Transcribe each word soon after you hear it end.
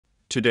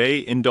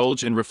Today,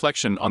 indulge in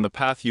reflection on the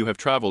path you have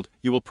traveled.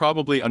 You will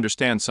probably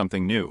understand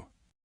something new.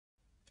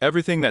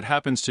 Everything that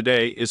happens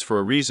today is for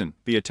a reason.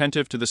 Be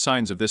attentive to the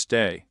signs of this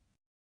day.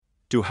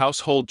 Do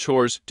household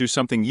chores, do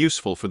something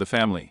useful for the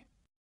family.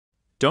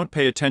 Don't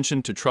pay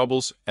attention to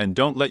troubles, and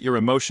don't let your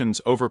emotions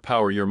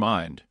overpower your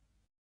mind.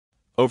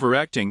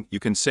 Overacting,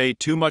 you can say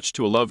too much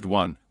to a loved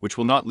one, which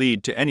will not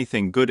lead to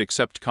anything good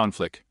except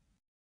conflict.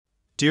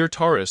 Dear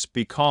Taurus,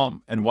 be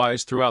calm and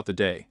wise throughout the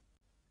day.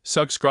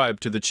 Subscribe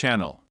to the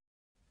channel.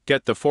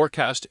 Get the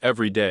forecast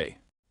every day.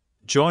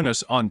 Join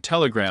us on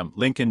Telegram,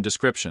 link in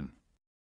description.